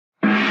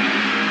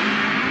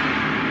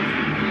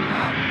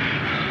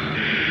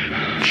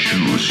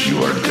Choose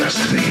your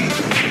destiny.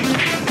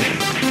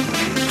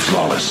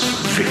 Flawless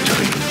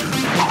victory.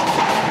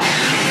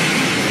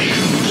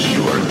 Choose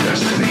your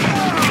destiny.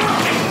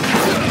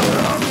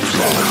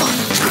 Flawless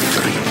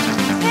victory.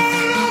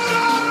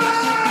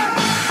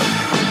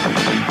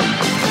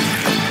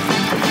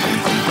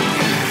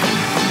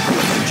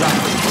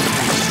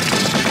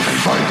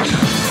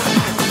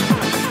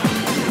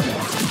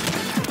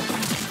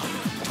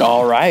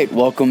 All right,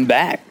 welcome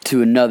back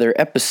to another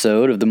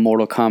episode of the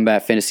Mortal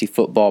Kombat Fantasy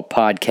Football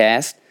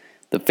Podcast,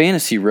 the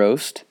Fantasy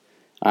Roast.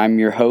 I'm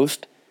your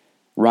host,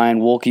 Ryan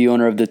Wolke,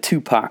 owner of the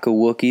Tupac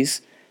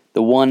Wookiees,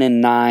 the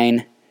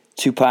 1-9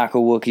 Tupac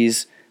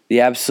Wookiees,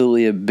 the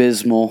absolutely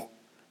abysmal,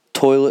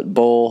 toilet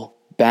bowl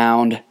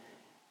bound,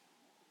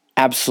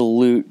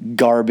 absolute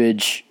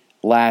garbage,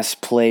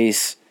 last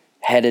place,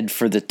 headed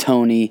for the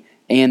Tony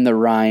and the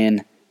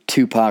Ryan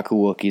Tupac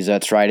Wookiees.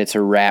 That's right, it's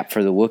a wrap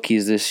for the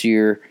Wookiees this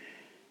year.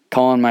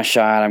 Calling my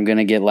shot, I'm going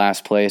to get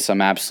last place. I'm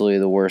absolutely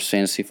the worst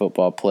fantasy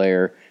football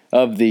player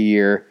of the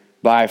year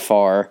by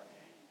far.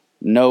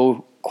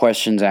 No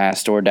questions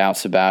asked or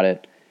doubts about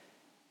it.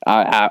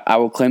 I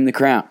will claim the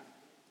crown.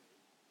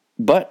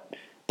 But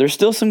there's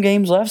still some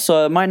games left,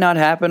 so it might not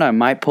happen. I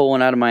might pull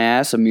one out of my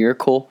ass. A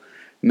miracle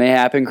may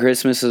happen.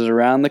 Christmas is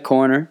around the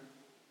corner.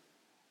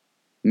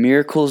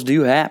 Miracles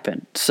do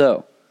happen.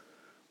 So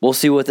we'll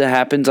see what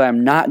happens. I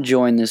am not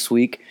joined this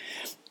week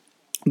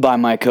by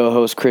my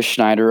co-host Chris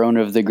Schneider, owner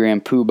of the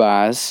Grand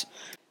Poobahs.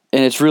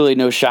 And it's really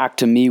no shock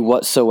to me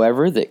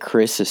whatsoever that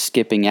Chris is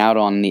skipping out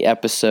on the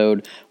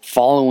episode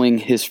following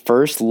his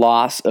first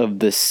loss of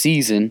the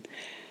season,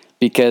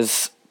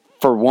 because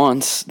for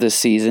once this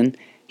season,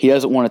 he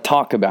doesn't want to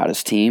talk about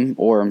his team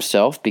or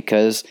himself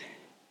because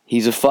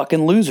he's a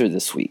fucking loser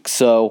this week.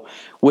 So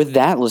with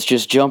that, let's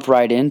just jump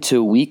right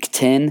into Week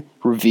 10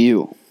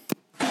 review.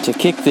 To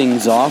kick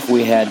things off,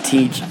 we had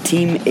Team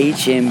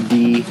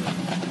HMD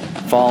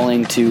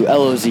falling to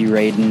LOZ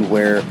Raiden,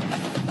 where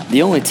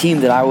the only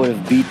team that I would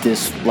have beat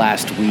this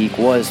last week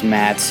was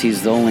Matt's.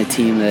 He's the only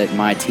team that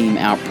my team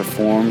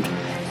outperformed,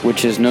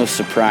 which is no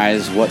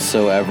surprise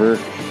whatsoever.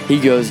 He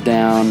goes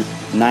down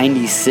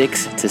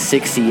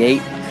 96-68,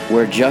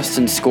 where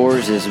Justin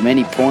scores as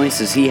many points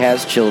as he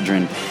has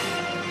children.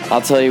 I'll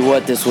tell you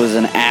what, this was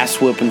an ass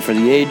whooping for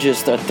the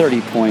ages, a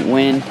 30-point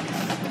win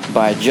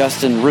by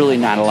Justin. Really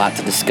not a lot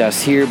to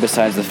discuss here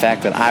besides the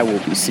fact that I will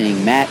be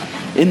seeing Matt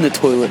in the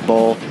toilet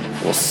bowl.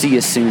 We'll see you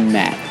soon,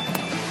 Matt.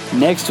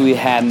 Next, we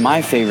had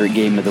my favorite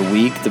game of the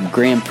week. The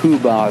Grand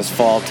Poobahs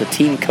fall to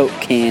Team Coke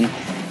Can,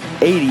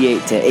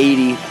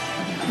 88-80.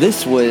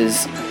 This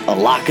was a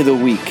lock of the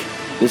week.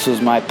 This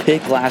was my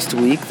pick last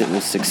week that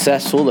was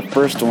successful, the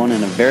first one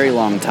in a very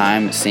long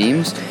time, it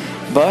seems.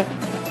 But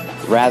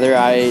rather, did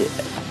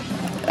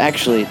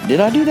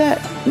I do that?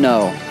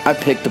 No, I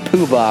picked the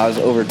Poobahs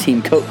over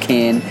Team Coke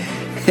Can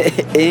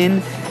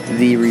in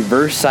the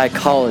reverse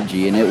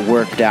psychology, and it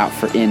worked out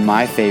in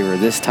my favor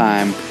this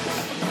time.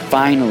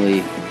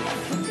 Finally,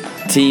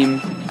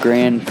 Team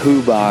Grand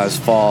Poobahs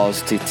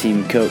falls to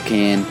Team Coke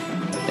Can,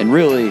 and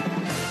really,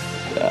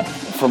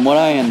 from what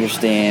I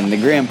understand, the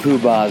Grand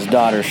Poobah's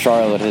daughter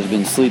Charlotte has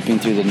been sleeping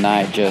through the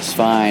night just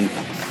fine,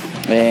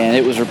 and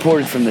it was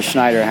reported from the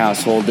Schneider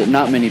household that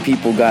not many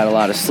people got a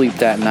lot of sleep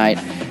that night,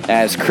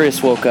 as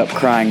Chris woke up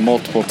crying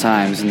multiple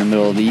times in the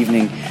middle of the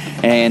evening,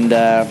 and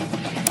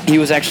he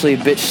was actually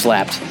bitch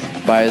slapped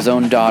by his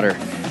own daughter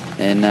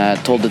and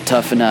told to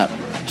toughen up.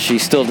 She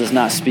still does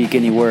not speak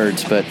any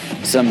words, but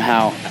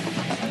somehow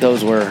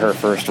those were her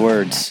first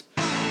words.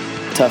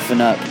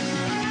 Toughen up,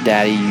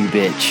 daddy, you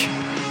bitch.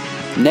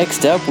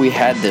 Next up, we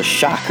had the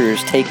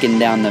Shockers taking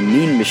down the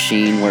Mean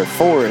Machine, where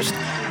Forrest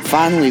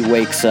finally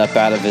wakes up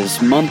out of his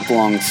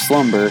month-long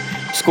slumber,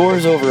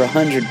 scores over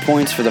 100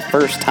 points for the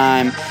first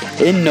time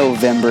in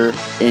November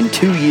in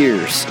 2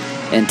 years,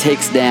 and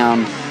takes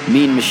down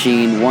Mean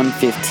Machine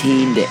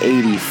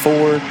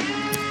 115-84.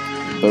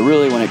 But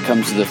really, when it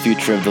comes to the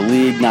future of the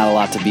league, not a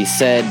lot to be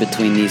said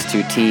between these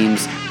two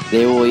teams.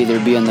 They will either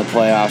be in the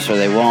playoffs or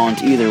they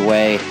won't. Either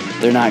way,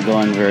 they're not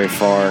going very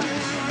far,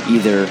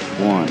 either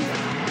one.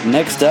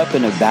 Next up,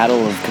 in a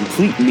battle of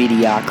complete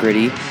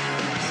mediocrity,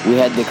 we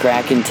had the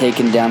Kraken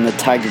taking down the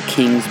Tiger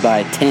Kings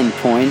by 10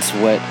 points,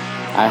 what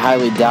I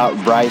highly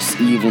doubt Bryce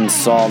even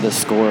saw the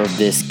score of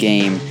this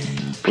game.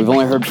 We've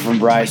only heard from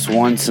Bryce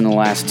once in the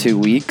last 2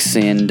 weeks,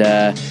 and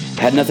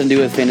had nothing to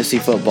do with fantasy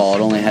football.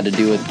 It only had to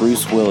do with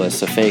Bruce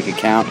Willis, a fake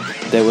account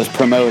that was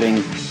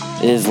promoting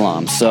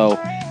Islam. So,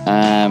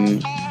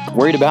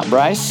 worried about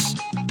Bryce,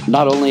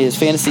 not only his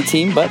fantasy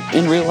team, but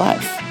in real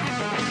life.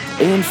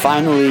 And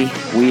finally,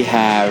 we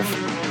have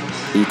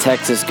the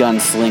Texas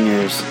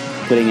Gunslingers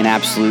putting an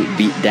absolute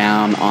beat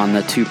down on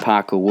the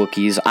Tupac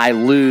Wookiees. I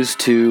lose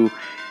to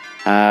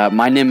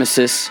my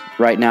nemesis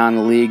right now in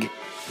the league,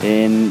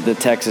 in the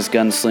Texas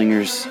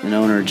Gunslingers, and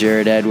owner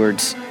Jared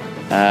Edwards.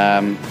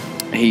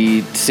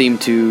 He seemed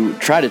to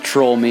try to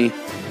troll me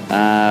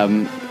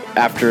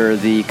after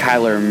the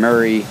Kyler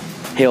Murray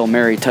Hail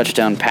Mary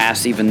touchdown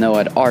pass, even though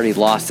I'd already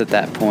lost at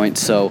that point,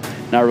 so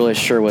not really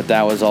sure what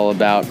that was all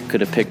about.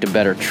 Could have picked a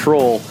better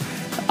troll.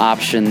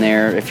 option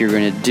there if you're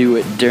going to do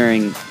it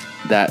during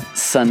that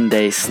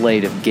Sunday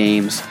slate of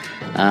games.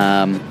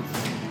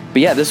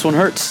 But yeah, this one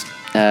hurts.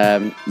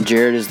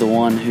 Jared is the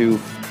one who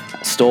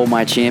stole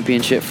my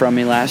championship from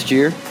me last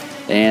year,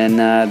 and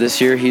this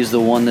year he's the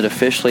one that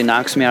officially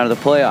knocks me out of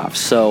the playoffs.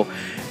 So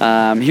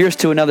here's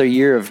to another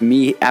year of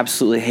me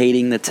absolutely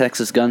hating the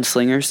Texas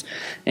Gunslingers,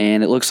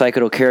 and it looks like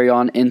it'll carry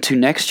on into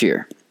next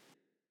year.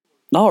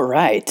 All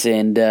right,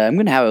 and I'm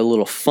going to have a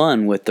little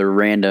fun with the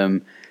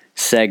random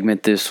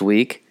segment this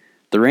week.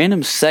 The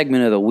random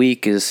segment of the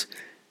week is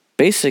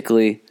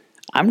basically,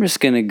 I'm just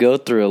going to go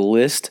through a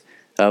list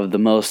of the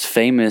most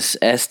famous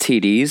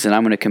STDs, and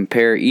I'm going to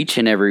compare each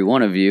and every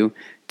one of you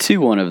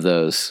to one of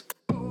those.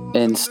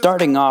 And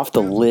starting off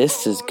the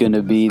list is going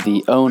to be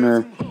the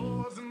owner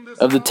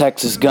of the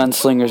Texas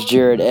Gunslingers,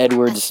 Jared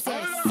Edwards.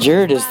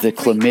 Jared is the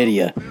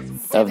chlamydia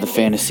of the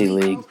fantasy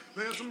league.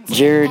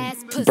 Jared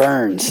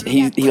burns.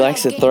 He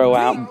likes to throw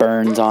out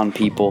burns on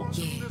people.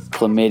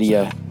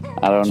 Chlamydia.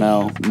 I don't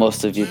know.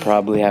 Most of you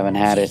probably haven't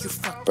had it.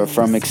 But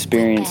from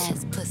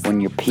experience, when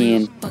you're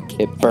peeing,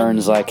 it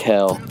burns like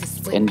hell.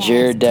 And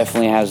Jared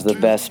definitely has the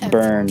best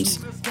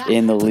burns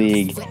in the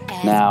league.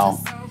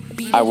 Now,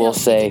 I will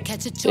say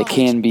it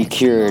can be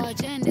cured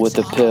with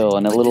a pill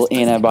and a little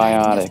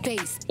antibiotic,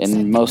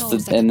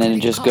 and then it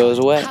just goes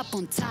away.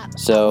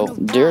 So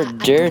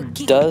Jared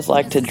does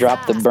like to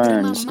drop the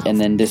burns and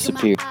then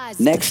disappear.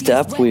 Next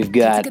up, we've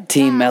got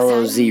Team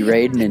LOZ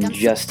Raiden and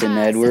Justin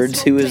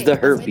Edwards, who is the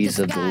herpes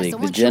of the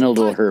league, the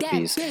genital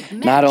herpes.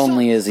 Not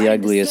only is he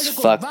ugly as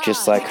fuck,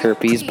 just like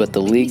herpes, but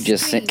the league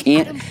just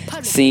can't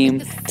seem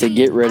to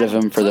get rid of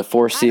him for the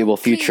foreseeable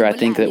future. I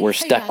think that we're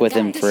stuck with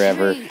him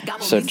forever.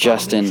 So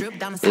Justin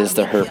is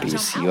the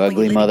herpes, you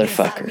ugly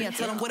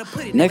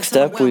motherfucker. Next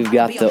up, we've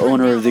got the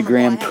owner of the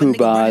Grand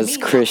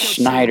Poobahs, Chris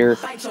Schneider,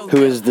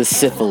 who is the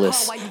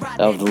syphilis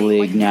of the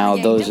league. Now,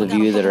 those of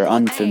you that are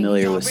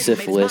unfamiliar with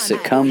syphilis,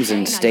 it comes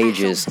in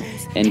stages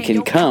and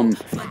can come,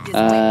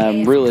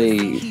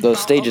 those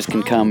stages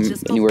can come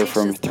anywhere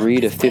from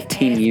 3 to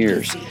 15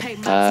 years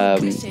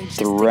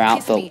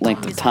throughout the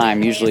length of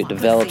time. Usually it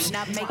develops,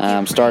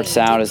 starts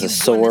out as a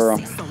sore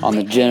on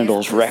the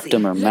genitals,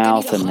 rectum, or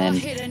mouth, and then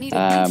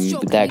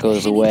that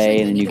goes away,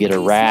 and then you get a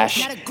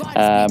rash.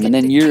 And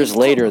then years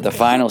later, the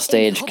final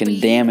stage can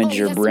damage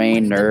your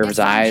brain, nerves,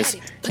 eyes,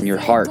 and your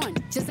heart.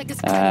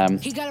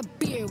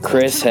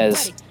 Chris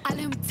has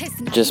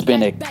just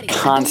been a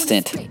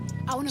constant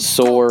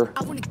sore,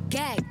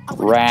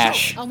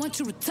 rash,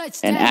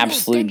 and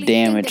absolute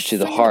damage to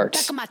the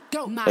hearts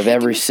of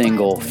every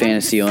single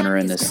fantasy owner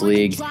in this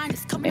league,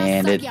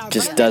 and it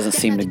just doesn't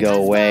seem to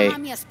go away,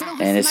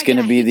 and it's going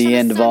to be the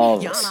end of all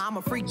of us.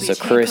 So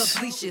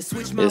Chris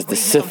is the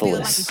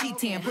syphilis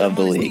of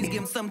the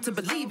league.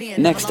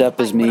 Next up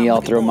is me.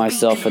 I'll throw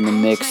myself in the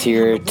mix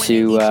here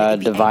to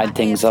divide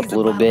things up a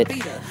little bit.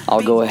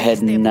 I'll go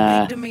ahead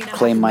and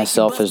claim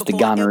myself as the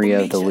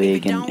gonorrhea of the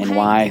league, and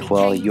why?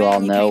 Well, you all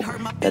know,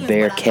 the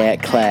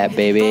Bearcat clap,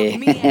 baby.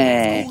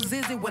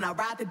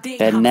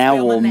 And now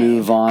we'll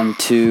move on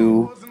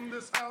to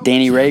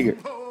Danny Rager.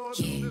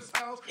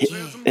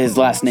 His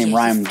last name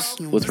rhymes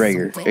with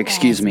Rager,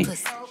 excuse me.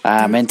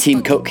 And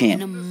Team Coke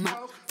Can.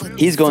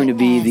 He's going to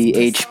be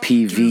the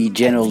HPV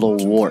genital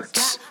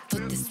warts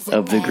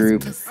of the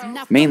group,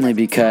 mainly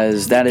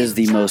because that is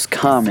the most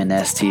common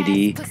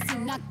STD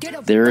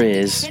there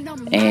is,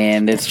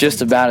 and it's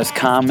just about as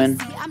common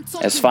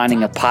as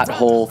finding a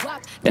pothole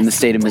in the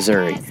state of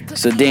Missouri.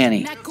 So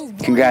Danny,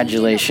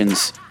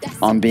 congratulations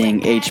on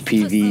being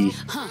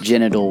HPV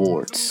genital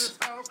warts.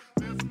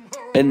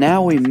 And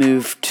now we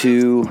move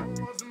to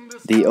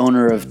the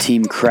owner of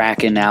Team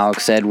Kraken,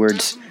 Alex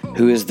Edwards,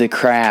 who is the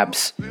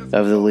crabs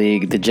of the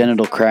league, the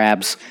genital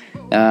crabs,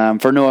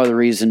 for no other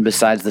reason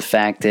besides the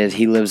fact that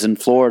he lives in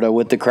Florida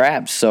with the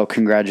crabs. So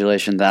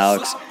congratulations,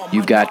 Alex,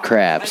 you've got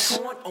crabs.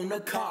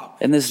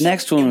 And this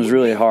next one was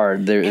really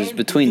hard. There was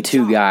between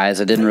two guys.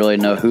 I didn't really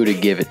know who to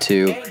give it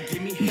to,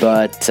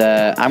 but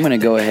I'm going to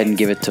go ahead and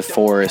give it to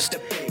Forrest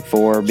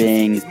for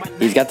being,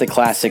 he's got the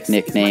classic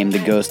nickname, the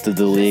ghost of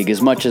the league.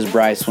 As much as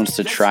Bryce wants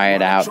to try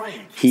it out,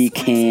 he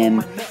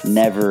can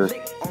never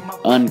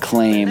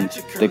unclaim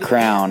the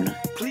crown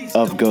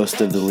of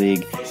ghost of the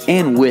league.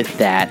 And with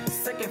that,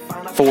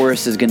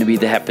 Forrest is going to be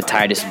the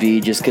hepatitis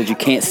B just because you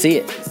can't see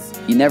it.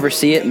 You never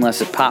see it unless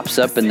it pops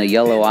up in the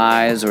yellow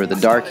eyes or the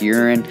dark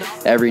urine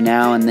every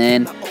now and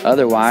then.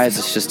 Otherwise,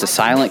 it's just a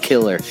silent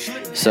killer.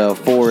 So,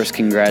 Forrest,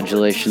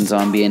 congratulations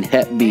on being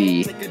Hep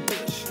B.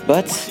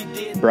 But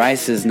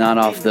Bryce is not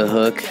off the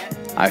hook.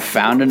 I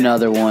found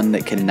another one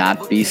that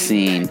cannot be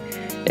seen.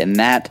 And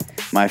that,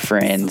 my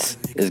friends,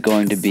 is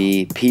going to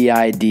be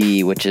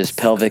PID, which is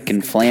pelvic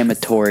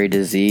inflammatory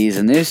disease.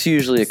 And this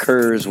usually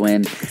occurs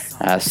when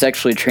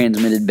sexually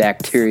transmitted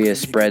bacteria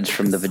spreads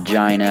from the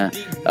vagina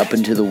up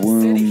into the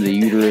womb, the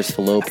uterus,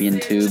 fallopian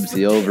tubes,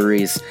 the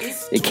ovaries.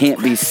 It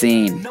can't be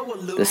seen.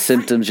 The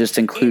symptoms just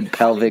include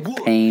pelvic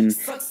pain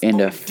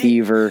and a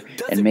fever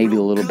and maybe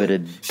a little bit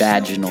of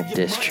vaginal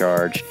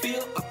discharge.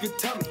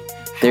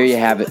 There you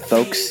have it,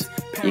 folks.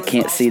 You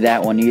can't see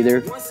that one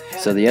either.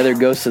 So the other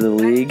ghost of the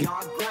league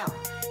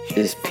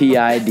is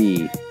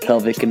PID,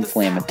 pelvic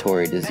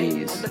inflammatory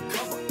disease.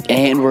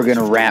 And we're going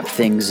to wrap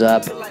things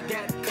up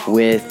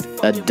with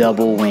a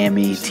double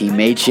whammy, Team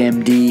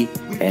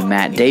HMD and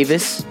Matt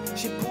Davis.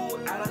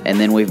 And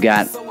then we've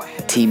got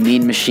Team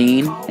Mean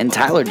Machine and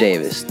Tyler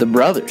Davis, the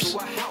brothers.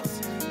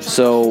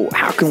 So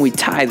how can we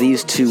tie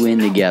these two in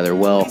together?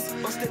 Well,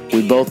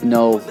 we both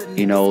know,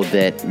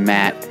 that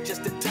Matt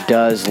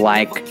does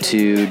like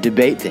to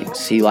debate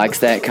things. He likes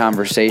that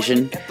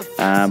conversation,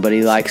 but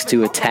he likes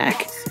to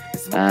attack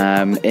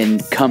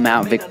and come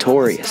out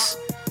victorious.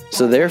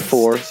 So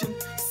therefore,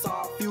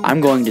 I'm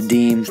going to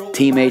deem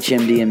Team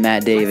HMD and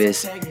Matt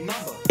Davis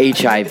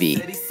HIV.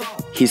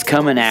 He's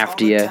coming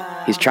after you.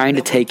 He's trying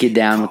to take you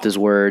down with his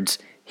words.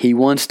 He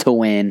wants to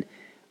win,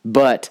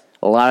 but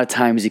a lot of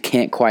times he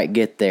can't quite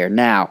get there.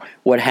 Now,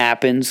 what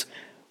happens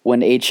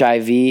when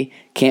HIV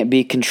can't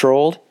be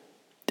controlled?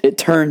 It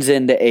turns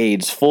into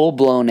AIDS.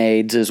 Full-blown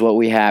AIDS is what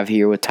we have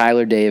here with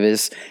Tyler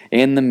Davis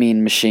and the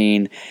Mean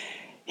Machine.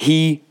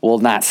 He will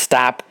not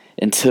stop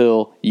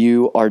until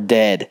you are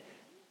dead.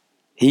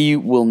 He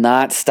will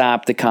not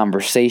stop the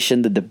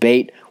conversation, the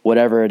debate,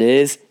 whatever it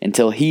is,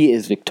 until he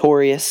is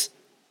victorious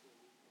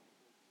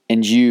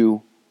and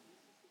you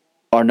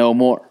are no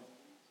more.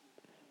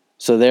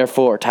 So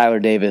therefore, Tyler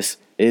Davis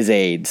is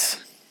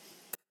AIDS.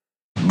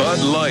 Bud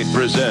Light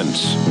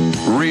presents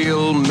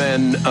Real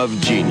Men of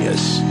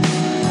Genius.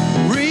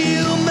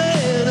 Real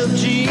men of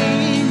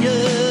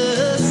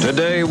genius.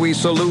 Today we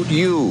salute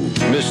you,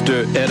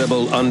 Mr.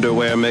 Edible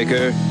Underwear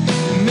Maker.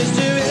 Mr.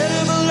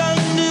 Edible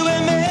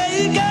Underwear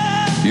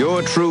Maker.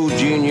 Your true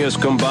genius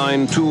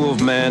combined two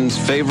of man's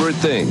favorite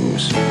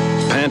things,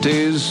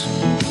 panties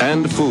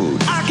and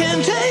food. I can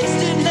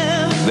taste it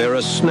now. They're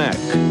a snack,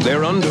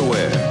 they're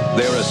underwear,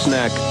 they're a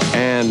snack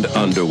and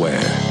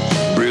underwear.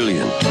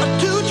 Brilliant.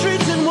 Two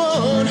treats in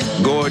one.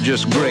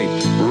 Gorgeous grape,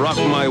 rock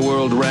my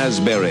world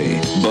raspberry,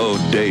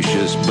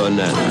 bodacious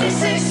banana.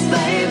 26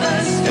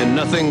 flavors. And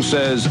nothing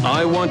says,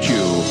 I want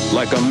you,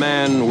 like a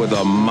man with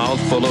a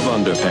mouthful of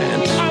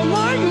underpants. I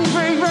want you,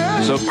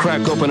 baby. So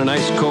crack open an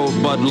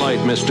ice-cold Bud Light,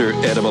 Mr.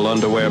 Edible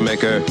Underwear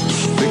Maker.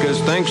 Because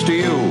thanks to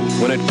you,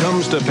 when it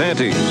comes to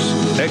panties,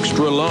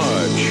 extra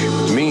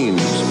large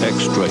means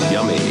extra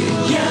yummy.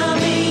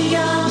 Yummy,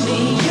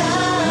 yummy,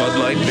 yummy. Bud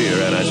Light Beer,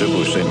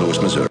 Anheuser-Busch, St. Louis,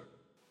 Missouri.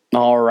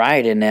 All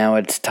right, and now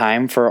it's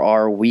time for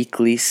our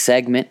weekly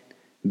segment,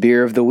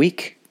 Beer of the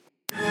Week.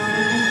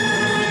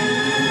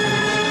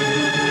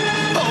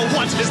 Oh,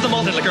 what is the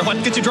malted liquor?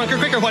 What gets you drunker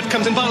quicker? What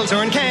comes in bottles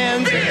or in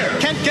cans? Beer!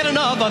 Can't get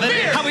enough of it.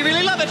 Beer! How we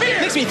really love it. Beer!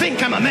 Makes me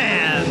think I'm a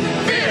man.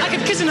 Beer! I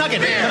could kiss and hug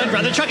it, Beer! but I'd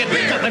rather chug it.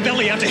 Beer! Got my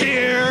belly out to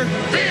here.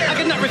 Beer! I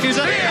could not refuse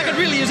it. Beer! I could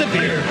really use a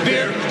beer.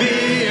 Beer!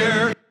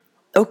 Beer.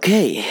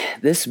 Okay,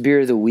 this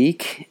Beer of the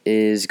Week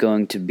is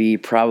going to be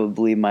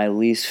probably my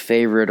least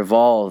favorite of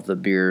all of the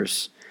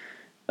beers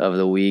of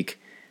the week.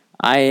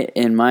 I,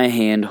 in my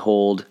hand,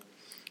 hold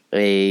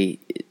a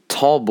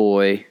Tall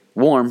Boy,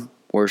 warm,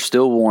 we're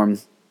still warm,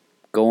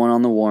 going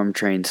on the warm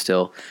train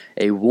still,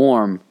 a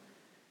warm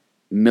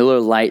Miller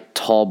Lite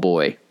Tall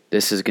Boy.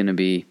 This is going to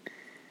be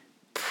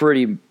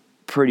pretty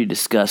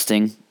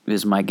disgusting,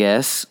 is my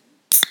guess.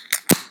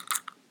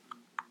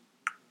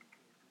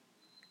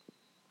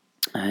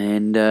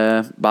 And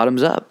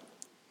bottoms up.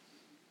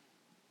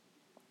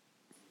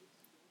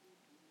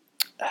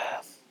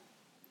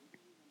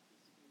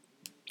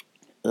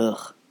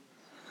 Ugh.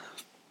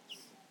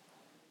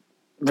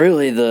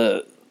 Really,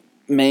 the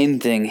main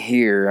thing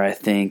here, I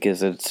think,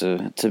 is it's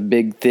a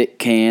big, thick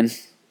can.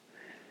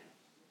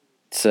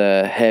 It's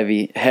a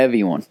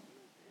heavy one.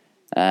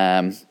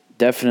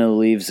 Definitely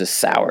leaves a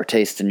sour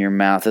taste in your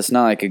mouth. It's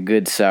not like a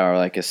good sour,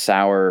 like a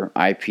sour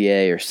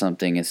IPA or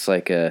something. It's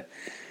like a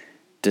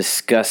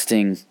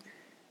disgusting,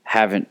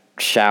 haven't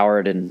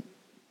showered in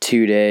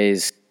 2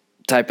 days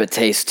type of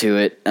taste to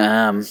it.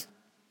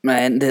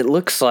 And it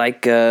looks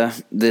like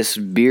this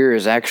beer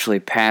is actually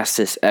past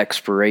its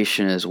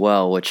expiration as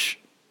well, which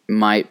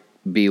might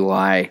be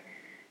why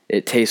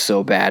it tastes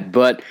so bad.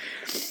 But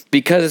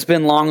because it's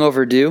been long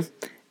overdue,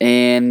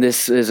 and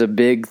this is a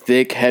big,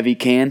 thick, heavy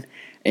can,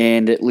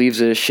 and it leaves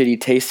a shitty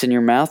taste in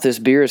your mouth, this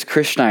beer is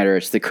Chris Schneider.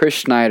 It's the Chris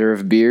Schneider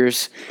of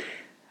beers.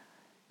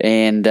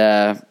 And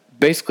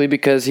basically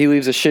because he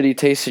leaves a shitty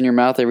taste in your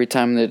mouth every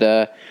time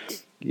that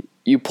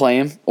you play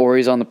him, or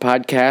he's on the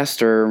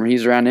podcast, or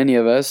he's around any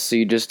of us.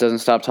 He just doesn't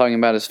stop talking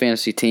about his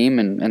fantasy team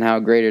and how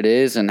great it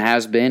is and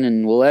has been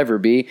and will ever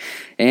be.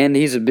 And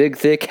he's a big,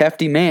 thick,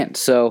 hefty man.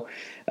 So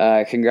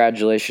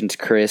congratulations,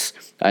 Chris.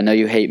 I know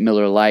you hate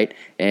Miller Lite,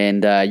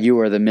 and you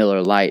are the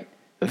Miller Lite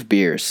of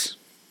beers.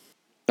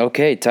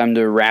 Okay, time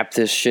to wrap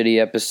this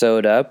shitty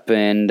episode up,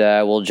 and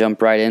we'll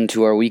jump right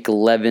into our Week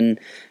 11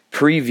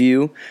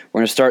 preview. We're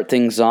going to start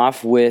things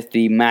off with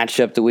the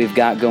matchup that we've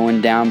got going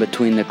down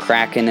between the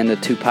Kraken and the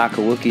Tupac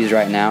Wookiees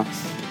right now.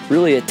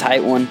 Really a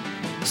tight one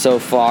so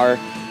far.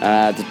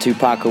 The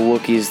Tupac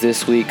Wookiees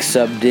this week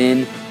subbed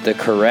in the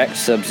correct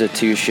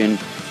substitution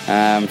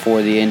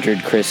for the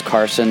injured Chris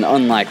Carson.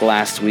 Unlike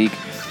last week,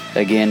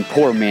 again,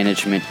 poor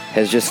management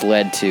has just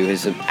led to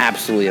his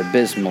absolutely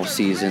abysmal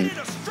season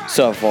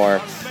so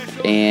far.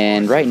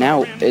 And right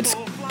now, it's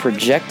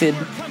projected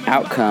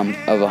outcome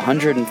of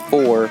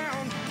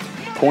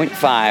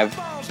 104.5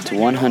 to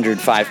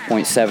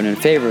 105.7 in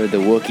favor of the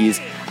Wookiees.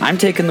 I'm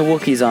taking the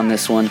Wookiees on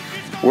this one.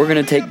 We're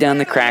going to take down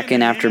the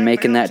Kraken after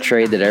making that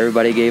trade that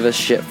everybody gave us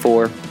shit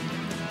for.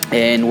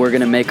 And we're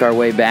going to make our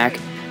way back,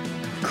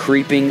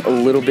 creeping a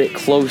little bit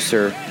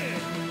closer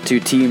to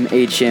Team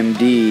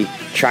HMD,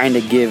 trying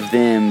to give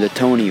them the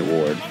Tony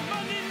Award.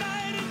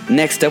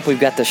 Next up, we've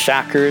got the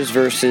Shockers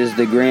versus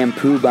the Grand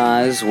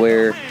Poobahs,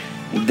 where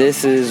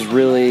this is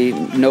really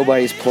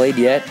nobody's played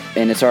yet,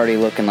 and it's already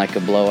looking like a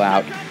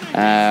blowout.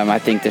 I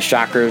think the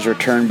Shockers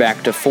return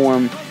back to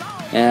form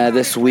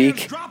this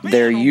week,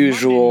 their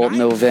usual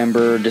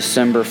November,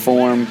 December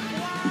form,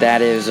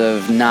 that is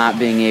of not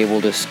being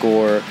able to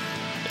score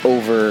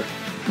over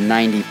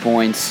 90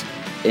 points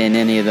in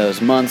any of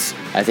those months.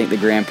 I think the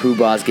Grand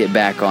Poobahs get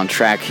back on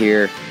track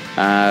here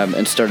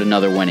and start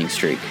another winning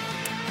streak.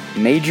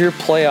 Major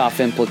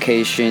playoff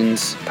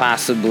implications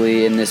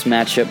possibly in this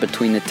matchup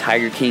between the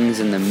Tiger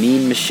Kings and the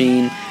Mean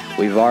Machine.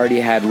 We've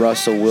already had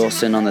Russell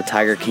Wilson on the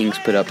Tiger Kings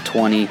put up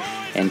 20,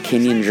 and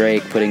Kenyon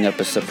Drake putting up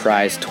a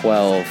surprise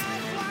 12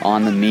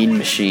 on the Mean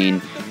Machine.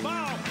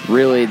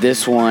 Really,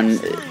 this one,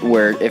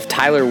 where if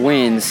Tyler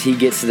wins, he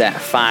gets to that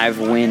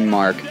 5-win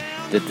mark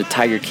that the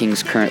Tiger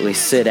Kings currently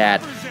sit at,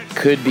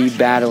 could be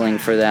battling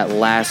for that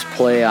last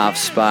playoff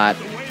spot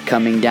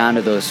coming down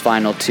to those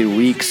final 2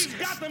 weeks.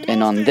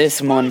 And on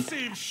this one,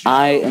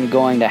 I am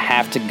going to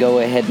have to go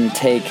ahead and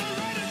take...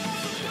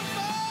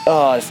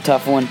 Oh, it's a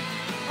tough one.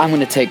 I'm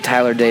going to take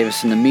Tyler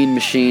Davis and the Mean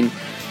Machine.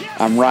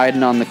 I'm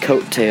riding on the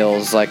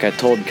coattails like I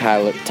told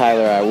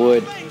Tyler I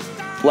would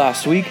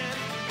last week.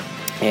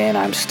 And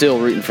I'm still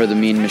rooting for the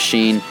Mean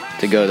Machine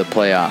to go to the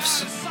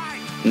playoffs.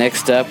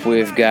 Next up,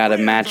 we've got a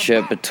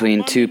matchup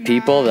between two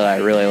people that I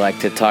really like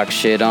to talk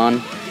shit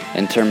on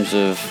in terms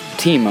of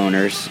team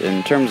owners.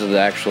 In terms of the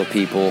actual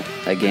people,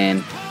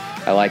 again,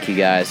 I like you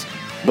guys.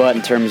 But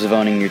in terms of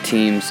owning your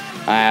teams,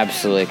 I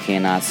absolutely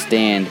cannot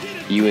stand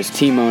you as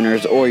team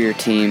owners or your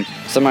team.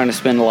 So I'm not going to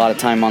spend a lot of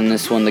time on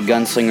this one. The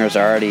Gunslingers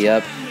are already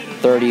up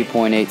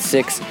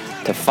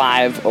 30.86 to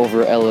 5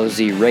 over LOZ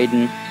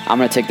Raiden. I'm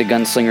going to take the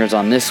Gunslingers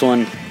on this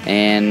one,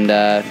 and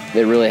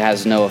it really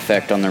has no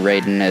effect on the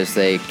Raiden as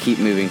they keep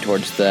moving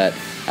towards that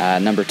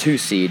number 2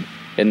 seed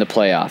in the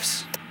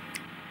playoffs.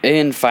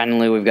 And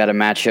finally, we've got a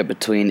matchup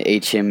between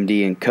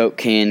HMD and Coke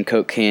Can.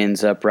 Coke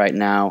Can's up right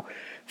now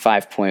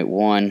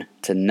 5.1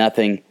 to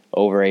nothing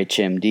over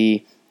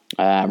HMD.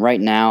 Right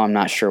now, I'm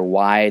not sure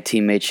why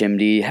Team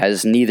HMD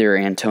has neither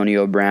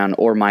Antonio Brown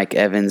or Mike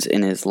Evans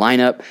in his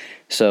lineup,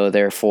 so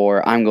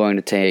therefore I'm going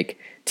to take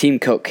Team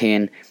Coke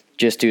Can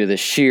just due to the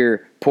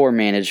sheer poor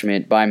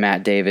management by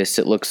Matt Davis.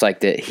 It looks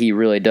like that he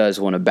really does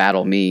want to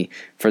battle me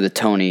for the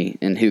Tony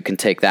and who can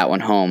take that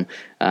one home.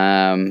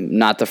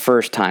 Not the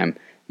first time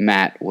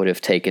Matt would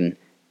have taken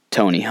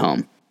Tony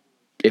home,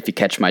 if you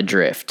catch my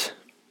drift.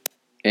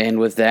 And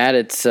with that,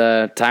 it's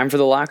time for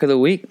the lock of the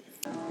week.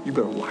 You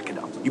better lock it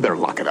up. You better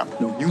lock it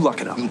up. No, you lock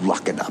it up. You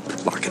lock it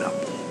up. Lock it up.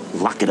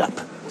 Lock it up.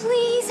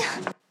 Please.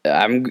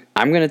 I'm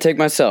going to take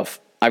myself.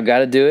 I've got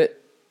to do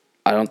it.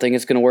 I don't think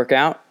it's going to work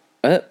out.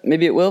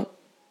 Maybe it will.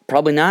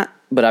 Probably not.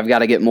 But I've got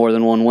to get more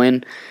than one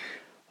win.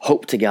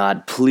 Hope to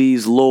God,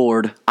 please,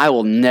 Lord, I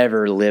will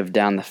never live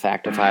down the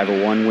fact if I have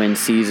a 1-win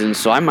season,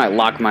 so I might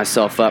lock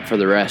myself up for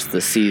the rest of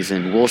the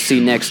season. We'll see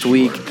next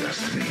week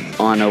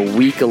on a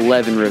Week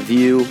 11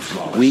 review,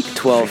 Week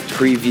 12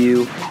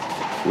 preview,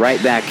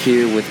 right back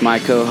here with my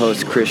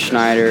co-host Chris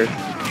Schneider.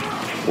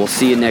 We'll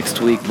see you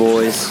next week,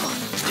 boys.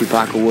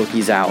 Tupac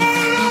Wookiees out.